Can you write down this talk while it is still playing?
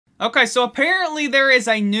Okay, so apparently there is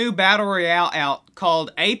a new Battle Royale out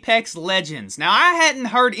called Apex Legends. Now, I hadn't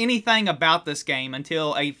heard anything about this game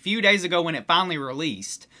until a few days ago when it finally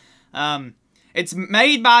released. It's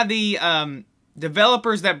made by the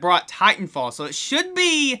developers that brought Titanfall, so it should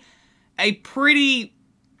be a pretty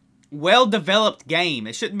well-developed game.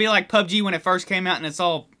 It shouldn't be like PUBG when it first came out and it's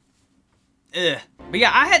all... ugh. But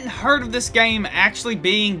yeah, I hadn't heard of this game actually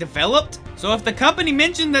being developed, so if the company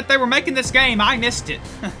mentioned that they were making this game, I missed it.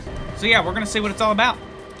 So yeah, we're gonna see what it's all about,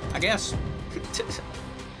 I guess.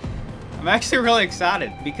 I'm actually really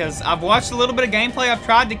excited because I've watched a little bit of gameplay. I've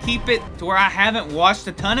tried to keep it to where I haven't watched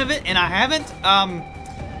a ton of it, and I haven't.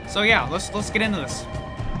 So yeah, let's get into this.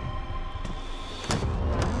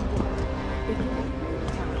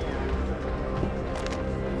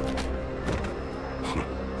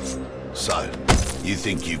 So, you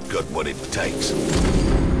think you've got what it takes?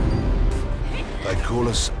 They call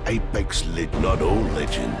us Apex Leg. Not all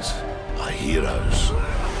legends are heroes.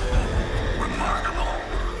 Remarkable.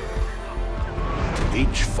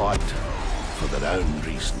 Each fight for their own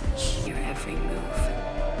reasons. Your every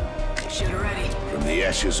move. Shoot already. From the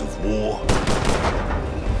ashes of war,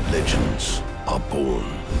 legends are born.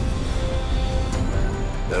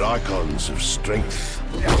 They're icons of strength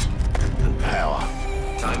and power.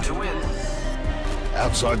 Time to win.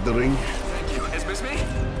 Outside the ring, Thank you. Dismiss me?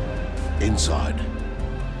 inside,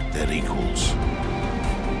 they're equals.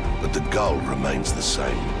 But the goal remains the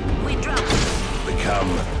same. Lead drop. Become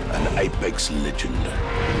an Apex legend.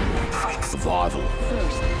 Survival.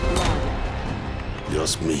 First blood.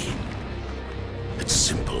 Just me. It's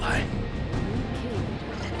simple, eh?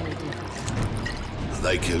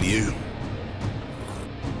 They kill you.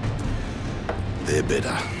 They're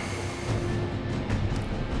better.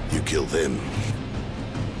 You kill them.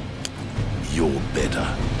 You're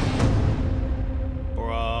better.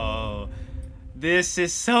 Bro, this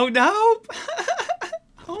is so dope.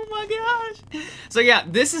 Oh my gosh. So yeah,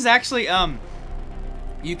 this is actually,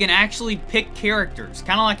 you can actually pick characters,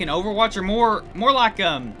 kind of like in Overwatch, or more like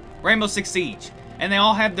Rainbow Six Siege. And they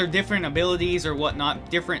all have their different abilities or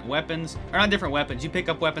whatnot, different weapons, or not different weapons, you pick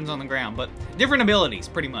up weapons on the ground, but different abilities,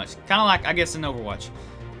 pretty much. Kind of like, I guess, in Overwatch,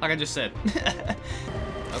 like I just said.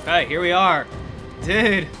 Okay, here we are.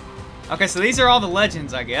 Dude. Okay, so these are all the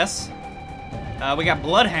legends, I guess. We got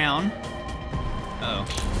Bloodhound.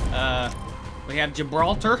 We have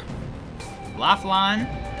Gibraltar, Lifeline,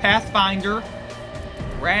 Pathfinder,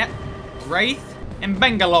 Wraith, and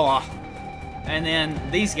Bangalore. And then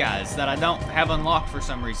these guys that I don't have unlocked for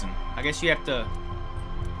some reason. I guess you have to...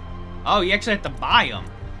 Oh, you actually have to buy them.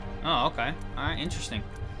 Oh, okay. Alright, interesting.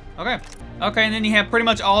 Okay. Okay, and then you have pretty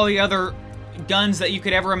much all the other guns that you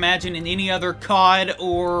could ever imagine in any other COD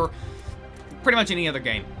or pretty much any other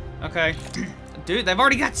game. Okay. Dude, they've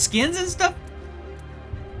already got skins and stuff?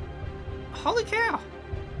 Holy cow.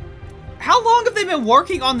 How long have they been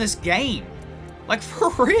working on this game? Like,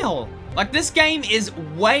 for real. Like, this game is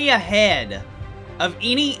way ahead of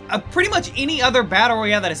pretty much any other Battle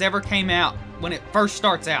Royale that has ever came out when it first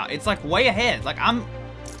starts out. It's like way ahead. Like, I'm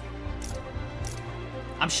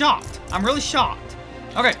shocked. I'm really shocked.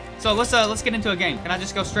 Okay, so let's get into a game. Can I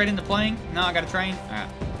just go straight into playing? No, I gotta train? Alright.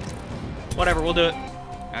 Whatever, we'll do it.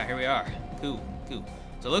 Alright, here we are. Cool, cool.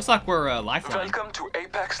 So it looks like we're Lifeline. Welcome to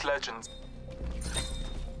Apex Legends.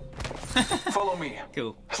 Follow me.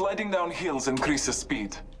 Cool. Sliding down hills increases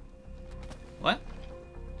speed. What?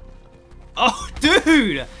 Oh,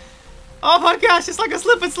 dude! Oh my gosh, it's like a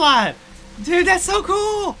slip and slide! Dude, that's so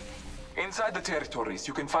cool! Inside the territories,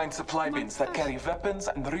 you can find supply bins that carry weapons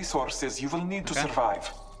and resources you will need to survive.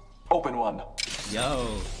 Open one. Yo.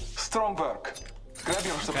 Strong work. Grab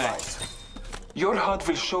your supplies. Your HUD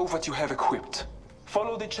will show what you have equipped.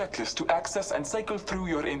 Follow the checklist to access and cycle through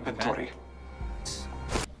your inventory.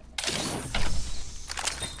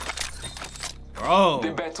 Bro.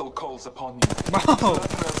 The battle calls upon you. Bro. Slaughter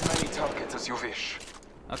as many targets as you wish.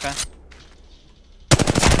 Okay.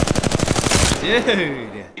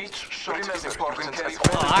 Dude. Each shot is important as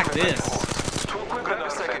I like this. To equip a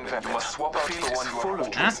second weapon, you must swap fields full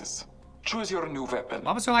of choices. Choose your new weapon.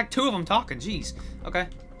 Why was there like two of them talking? Jeez. Okay.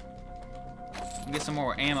 Get some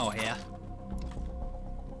more ammo here.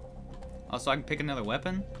 Oh, so I can pick another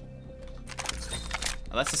weapon?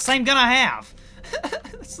 Oh, that's the same gun I have.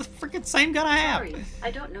 That's the freaking same gun I have. Sorry,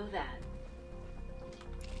 I don't know that.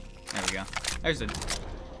 There we go. There's the...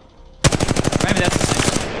 Maybe that's the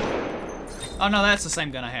same. Oh, no, that's the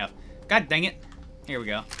same gun I have. God dang it. Here we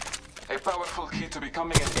go. A powerful key to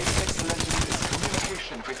becoming an Apex legend is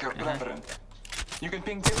communication with your brethren. You can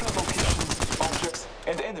ping different locations, objects,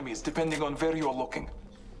 and enemies depending on where you're looking.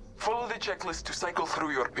 Follow the checklist to cycle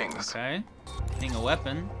through your pings. Okay. Ping a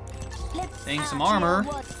weapon. Ping some armor.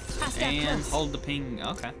 And hold the ping.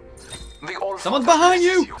 Okay. The Someone's behind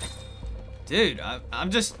you! Dude,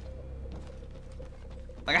 I'm just...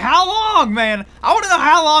 Like, how long, man? I want to know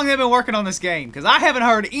how long they've been working on this game, because I haven't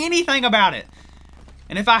heard anything about it.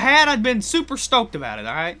 And if I had, I'd been super stoked about it,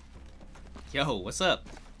 alright? Yo, what's up?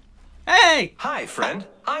 Hey! Hi, friend.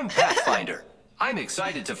 I'm Pathfinder. I'm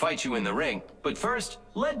excited to fight you in the ring, but first,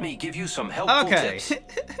 let me give you some helpful tips.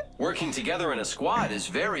 Working together in a squad is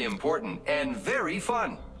very important and very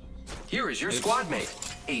fun. Here is your squad mate,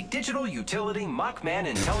 a digital utility Mockman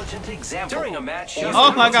intelligent example. During a match,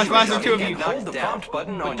 oh my gosh, why is there two of you? Hold the prompt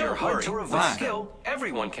button on your HUD to revive skill.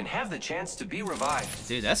 Everyone can have the chance to be revived.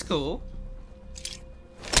 Dude, that's cool.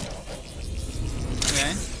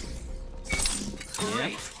 Okay.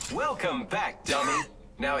 Great. Welcome back, dummy.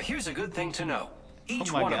 Now here's a good thing to know.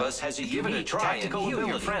 Each one of us has a unique tactical ability.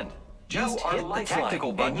 Your friend. Just hit the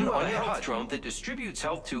tactical button on your health drone that distributes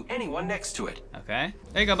health to anyone next to it. Okay.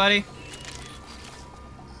 There you go, buddy.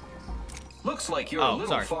 Looks like you're a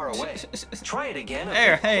little far away. Try it again.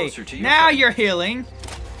 There, hey. Closer to your now friend. you're healing.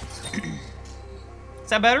 Is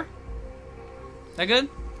that better? That good?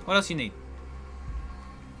 What else you need?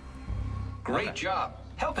 Great job.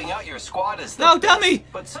 Helping out your squad is the No, best, dummy!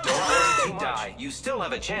 But sometimes if you die, you still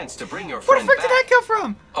have a chance to bring your Where friend the frick did that back. come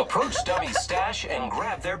from? Approach Dummy's stash and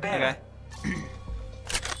grab their banner. Okay.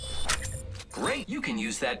 Great. You can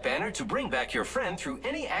use that banner to bring back your friend through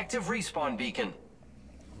any active respawn beacon.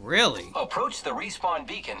 Really? Approach the respawn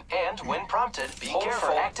beacon and, when prompted, hold careful.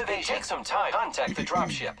 For activation. Take some time. Contact the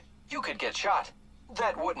dropship. You could get shot.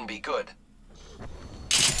 That wouldn't be good.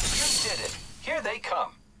 You did it. Here they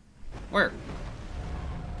come. Where?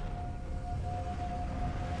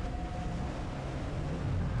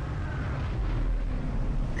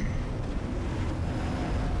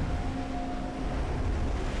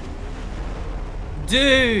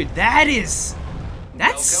 Dude, that's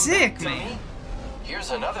sick, man.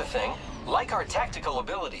 Here's another thing. Like our tactical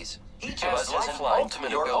abilities, each of us has an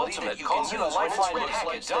ultimate ability that you can use when it's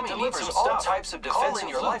package that delivers all types of defense in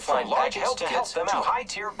your lifeline package to help them out.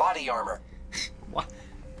 High-tier body armor. What?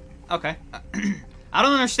 Okay. I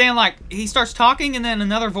don't understand, like, he starts talking and then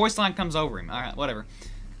another voice line comes over him. Alright, whatever.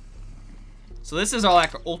 So this is our,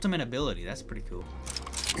 like, ultimate ability. That's pretty cool.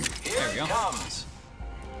 There we go. Comes.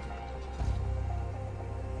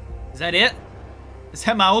 Is that it? Is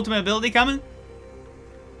that my ultimate ability coming?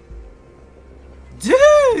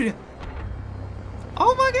 Dude!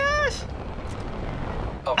 Oh my gosh!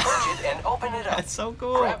 Approach it and open it up. That's so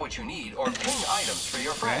cool. Grab what you need or ping items for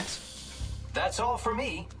your friends. That's all for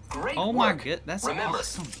me. Great oh work. My god, that's Remember,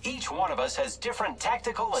 awesome. Each one of us has different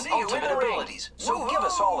tactical and ultimate abilities, so give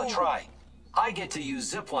us all a try. I get to use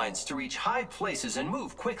zip lines to reach high places and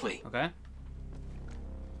move quickly. Okay.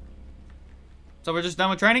 So we're just done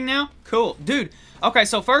with training now? Cool. Dude, okay,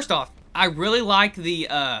 so first off, I really like the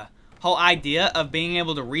whole idea of being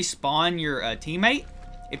able to respawn your teammate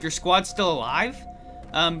if your squad's still alive.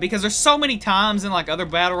 Because there's so many times in like other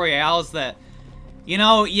battle royales that, you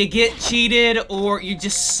know, you get cheated or you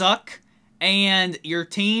just suck and your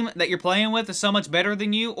team that you're playing with is so much better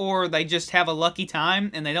than you, or they just have a lucky time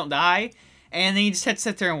and they don't die, and then you just have to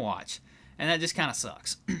sit there and watch. And that just kind of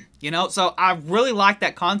sucks. You know, so I really like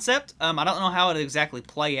that concept. I don't know how it exactly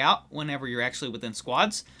play out whenever you're actually within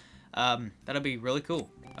squads. That'll be really cool.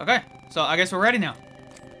 Okay, so I guess we're ready now.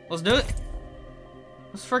 Let's do it.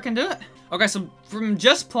 Let's freaking do it. Okay, so from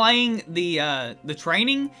just playing the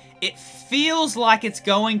training, it feels like it's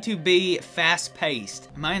going to be fast-paced.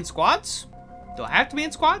 Am I in squads? Do I have to be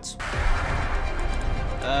in squads?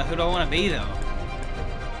 Who do I want to be, though?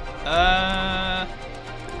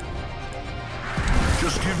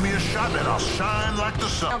 Just give me a shot and I'll shine like the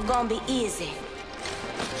sun. Not gonna be easy.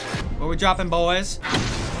 Where we dropping, boys?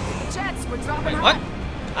 Jets, we're dropping. Wait, what?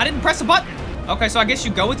 I didn't press a button. Okay, so I guess you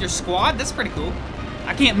go with your squad? That's pretty cool.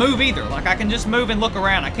 I can't move either. Like, I can just move and look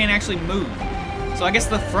around. I can't actually move. So I guess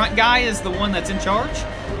the front guy is the one that's in charge?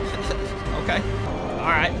 Okay.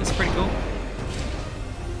 Alright, that's pretty cool.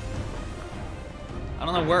 I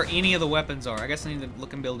don't know where any of the weapons are. I guess I need to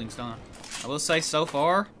look in buildings, don't I? I will say, so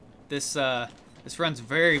far, this runs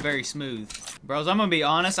very, very smooth. Bros, I'm gonna be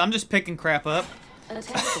honest. I'm just picking crap up.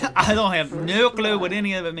 I don't have no clue what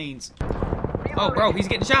any of it means. Oh, bro, he's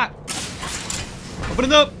getting shot. Open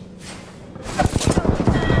it up.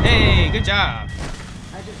 Hey, good job.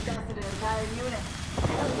 I just dusted an entire unit.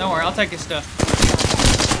 Don't worry, I'll take his stuff.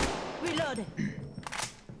 Reloading.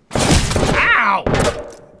 Ow!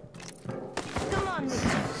 Come on,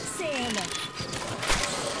 Sam.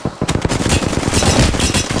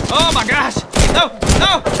 Oh my gosh! No!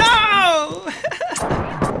 No! No!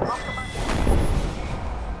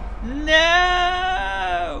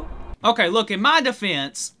 No. Okay, look, in my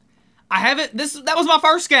defense, I haven't, that was my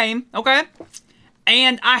first game, okay?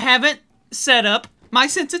 And I haven't set up my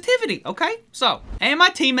sensitivity, okay? So, and my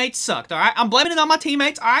teammates sucked, alright? I'm blaming it on my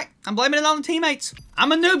teammates, alright? I'm blaming it on the teammates.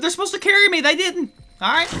 I'm a noob, they're supposed to carry me, they didn't,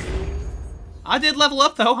 alright? I did level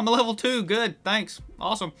up though, I'm a level 2, good, thanks,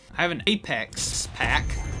 awesome. I have an Apex pack.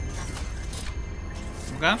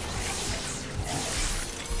 Okay.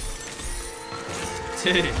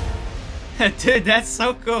 Dude. Dude, that's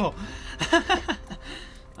so cool.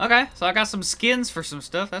 Okay, so I got some skins for some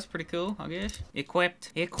stuff. That's pretty cool, I guess.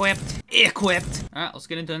 Equipped. Alright, let's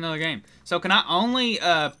get into another game. So can I only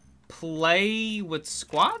play with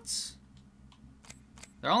squads?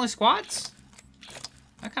 They're only squads?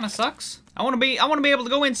 That kinda sucks. I wanna be able to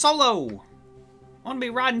go in solo. I wanna be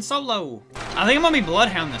riding solo. I think I'm gonna be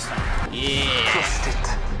Bloodhound this time. Yeah.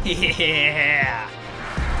 Yeah.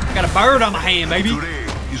 I got a bird on my hand, baby. Today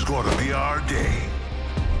is gonna be our day.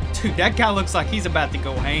 Dude, that guy looks like he's about to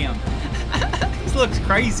go ham. He looks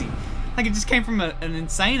crazy. Like he just came from an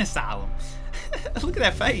insane asylum. Look at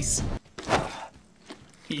that face.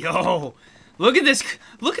 Yo. Look at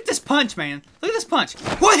this punch, man. Look at this punch.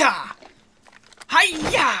 Wha-ya!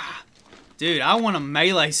 Hi-ya! Dude, I want to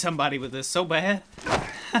melee somebody with this so bad.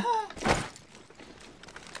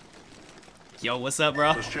 Yo, what's up,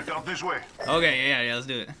 bro? Let's check out this way. Okay, yeah, let's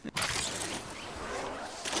do it.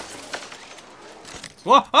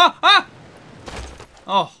 Whoa, ah!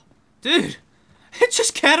 Oh, dude. It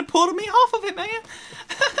just catapulted me off of it, man.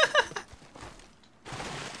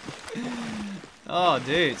 Oh,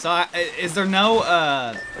 dude. So, is there no,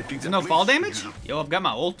 fall damage? Yo, I've got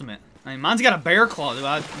my ultimate. I mean, mine's got a bear claw.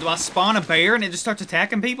 Do I spawn a bear and it just starts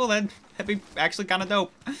attacking people? That'd be actually kind of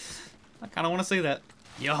dope. I kind of want to see that.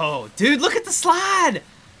 Yo, dude, look at the slide.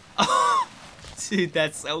 Oh, dude,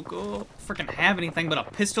 that's so cool. Freaking have anything but a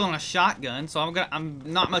pistol and a shotgun, so I'm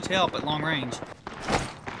not much help at long range.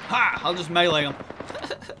 Ha! I'll just melee him.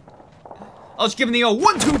 I'll just give him the old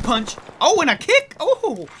 1-2 punch. Oh, and a kick.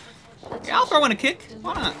 Oh, yeah, I'll throw in a kick.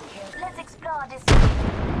 Why not? Let's explore this.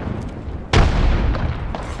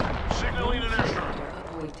 Signaling an airstrike.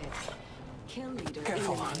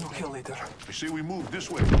 Careful, no kill leader. I say we move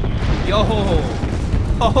this way. Yo!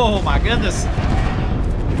 Oh my goodness!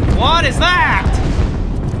 What is that?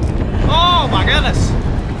 Oh my goodness!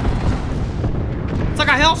 It's like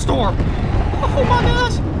a hellstorm! Oh my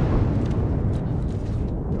goodness!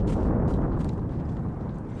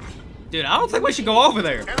 Dude, I don't think we should go over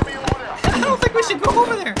there. I don't think we should go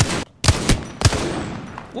over there.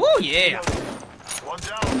 Woo, yeah! One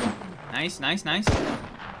down. Nice.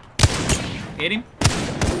 Hit him.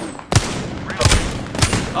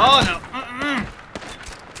 Oh no!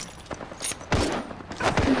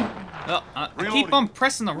 Oh, I keep on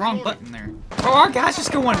pressing the wrong button there. Oh, our guy's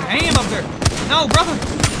just going ham up there. No,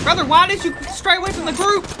 brother, why did you stray away from the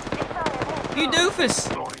group? You doofus!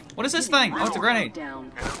 What is this thing? Oh, it's a grenade.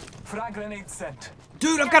 Frag grenade sent.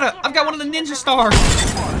 Dude, I've got one of the ninja stars.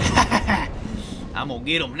 I'm gonna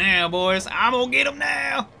get him now, boys. I'm gonna get him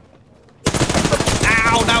now.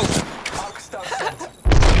 Ow, no! Arc star sent.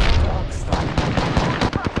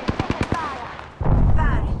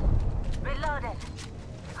 Reloaded.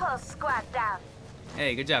 Whole squad down.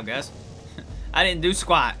 Hey, good job, guys. I didn't do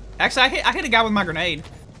squat. Actually, I hit a guy with my grenade.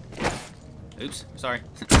 Oops, sorry.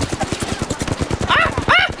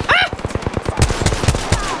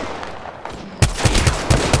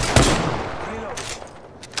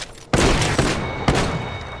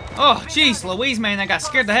 Oh, jeez, Louise, man, that guy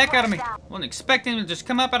scared the heck out of me. Wasn't expecting him to just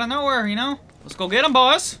come up out of nowhere, you know? Let's go get him,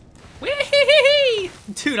 boys. Whee!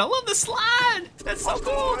 Dude, I love the slide. That's so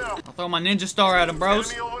cool. I'll throw my ninja star at him,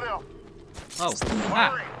 bros. Oh,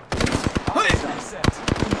 ah.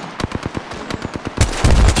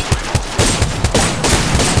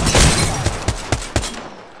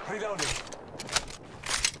 Reloading.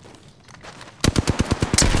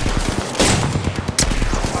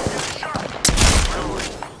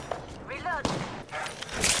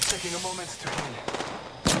 Taking a moment to heal.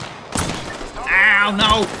 Ow,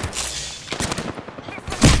 no.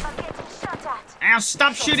 Listen, I'm getting shot at. Ow,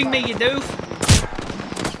 stop shooting me, you doof.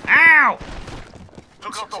 Ow.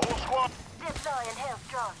 Took out the whole squad. Deploying health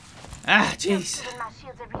drone. Ah, jeez. Giving my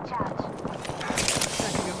shields a recharge.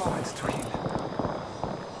 Taking a moment to heal.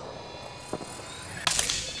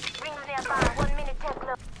 Rings nearby. 1 minute tech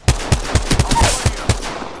look.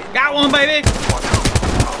 Got one, baby.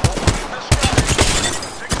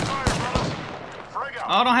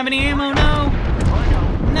 Oh, I don't have any ammo, no.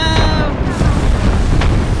 No.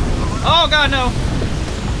 Oh, God, no.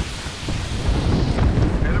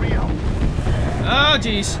 Enemy out. Oh,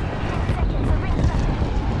 jeez.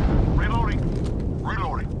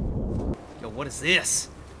 is this?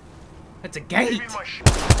 That's a gate.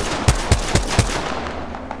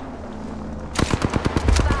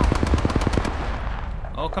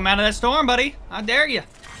 Oh, come out of that storm, buddy. I dare you.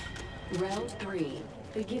 Round 3.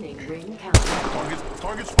 Beginning ring countdown.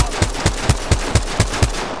 Target spotted.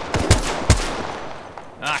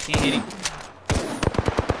 Ah, I can't hit him.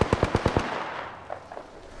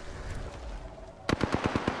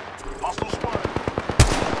 Hostile spotted.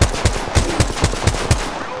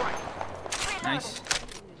 Reloading. Nice.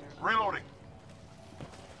 Reloading.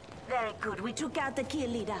 Very good. We took out the kill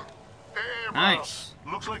leader. Hey, Nice. boss.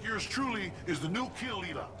 Looks like yours truly is the new kill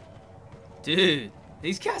leader. Dude,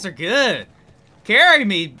 these guys are good. Carry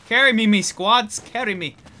me, me squads. Carry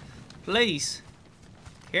me. Please.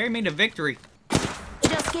 Carry me to victory.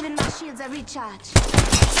 Just giving my shields a recharge.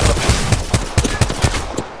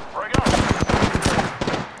 Bring out.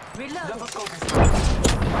 Reload.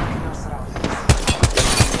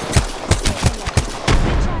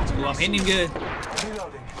 Ooh, I'm hitting him good.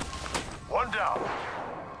 Reloading. One down.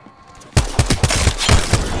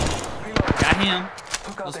 Got him.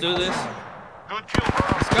 Let's do this. Good kill, bro.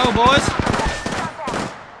 Let's go, boys.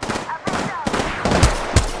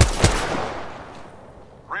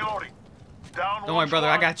 Reloading. Down. Don't worry, brother.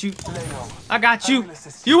 I got you. Leo. I got you. I will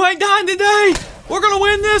assist you. You ain't dying today. We're gonna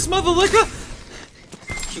win this, mother liquor.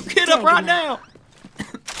 You get up right now.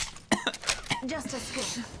 Just a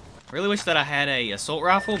skip. Really wish that I had a assault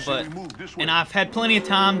rifle, but and I've had plenty of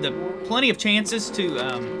time to, plenty of chances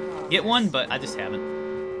to get one, but I just haven't.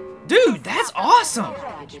 Dude, that's awesome.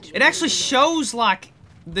 It actually shows like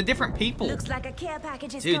the different people. Looks like a care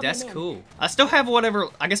package is Dude, coming that's in. cool. I still have whatever,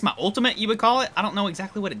 I guess my ultimate you would call it. I don't know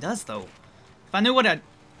exactly what it does though. If I knew what it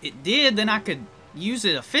did, then I could use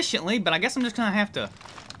it efficiently, but I guess I'm just gonna have to,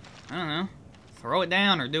 I don't know, throw it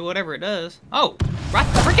down or do whatever it does. Oh, right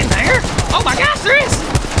freaking there! Oh my gosh, there is!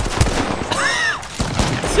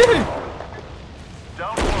 Dude!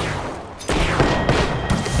 Down one.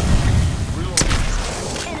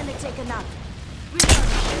 Enemy taken out.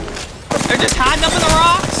 They're just hiding up in the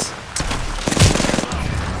rocks?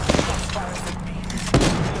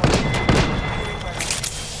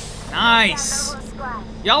 Nice!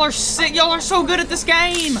 Y'all are sick. Y'all are so good at this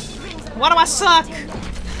game. Why do I suck?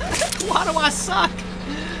 Why do I suck?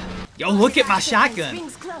 Yo, look at my shotgun.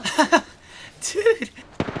 Rings close. Dude.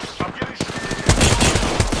 I'm getting shot.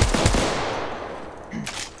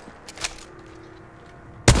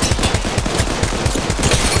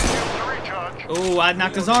 Recharge. Oh, I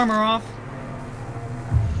knocked his armor off.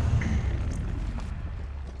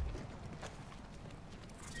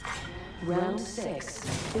 Round 6.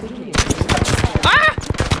 Beginning. Ah!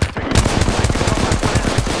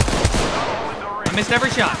 I missed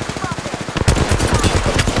every shot.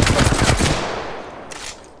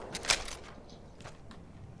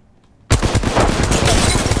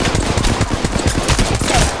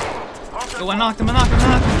 Oh, I knocked him, I knocked him, I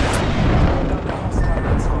knocked him.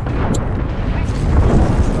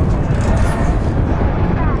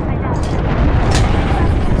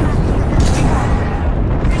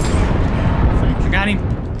 I got him.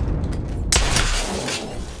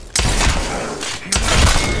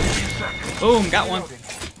 Boom, got one.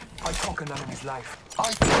 I conquered an enemy's life.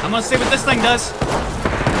 I'm gonna see what this thing does.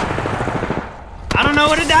 I don't know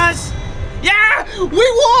what it does. Yeah! We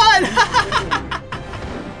won!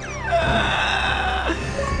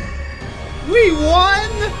 We won!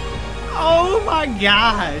 Oh my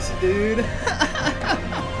gosh, dude.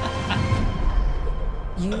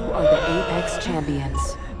 You are the Apex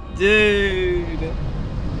champions. Dude.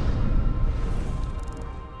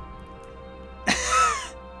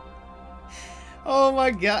 Oh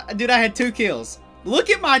my god. Dude, I had 2 kills. Look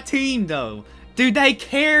at my team, though. Dude, they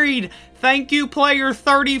carried. Thank you, player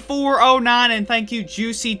 3409, and thank you,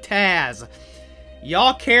 Juicy Taz.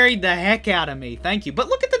 Y'all carried the heck out of me. Thank you. But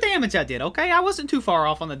look at the damage I did, okay? I wasn't too far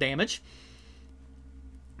off on the damage.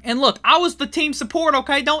 And look, I was the team support,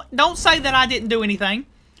 okay? Don't say that I didn't do anything.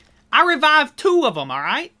 I revived 2 of them,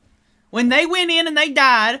 alright? When they went in and they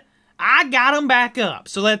died, I got them back up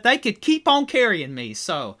so that they could keep on carrying me.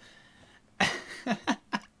 So,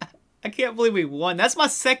 I can't believe we won. That's my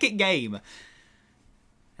 2nd game.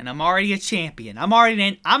 And I'm already a champion. I'm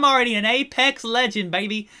already an Apex legend,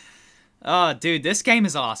 baby. Oh, dude, this game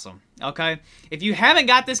is awesome. Okay? If you haven't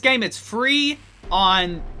got this game, it's free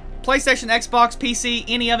on PlayStation, Xbox, PC,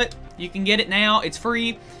 any of it. You can get it now. It's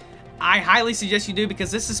free. I highly suggest you do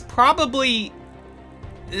because this is probably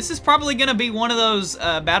going to be one of those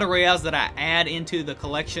battle royales that I add into the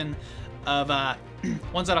collection of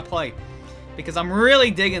ones that I play. Because I'm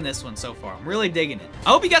really digging this one so far. I'm really digging it. I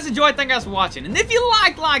hope you guys enjoyed. Thank you guys for watching. And if you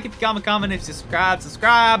like, if you comment, if you subscribe.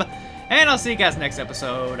 And I'll see you guys next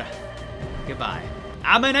episode. Goodbye.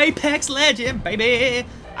 I'm an Apex Legend, baby.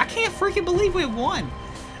 I can't freaking believe we won.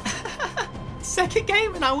 Second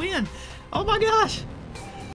game and I win. Oh my gosh.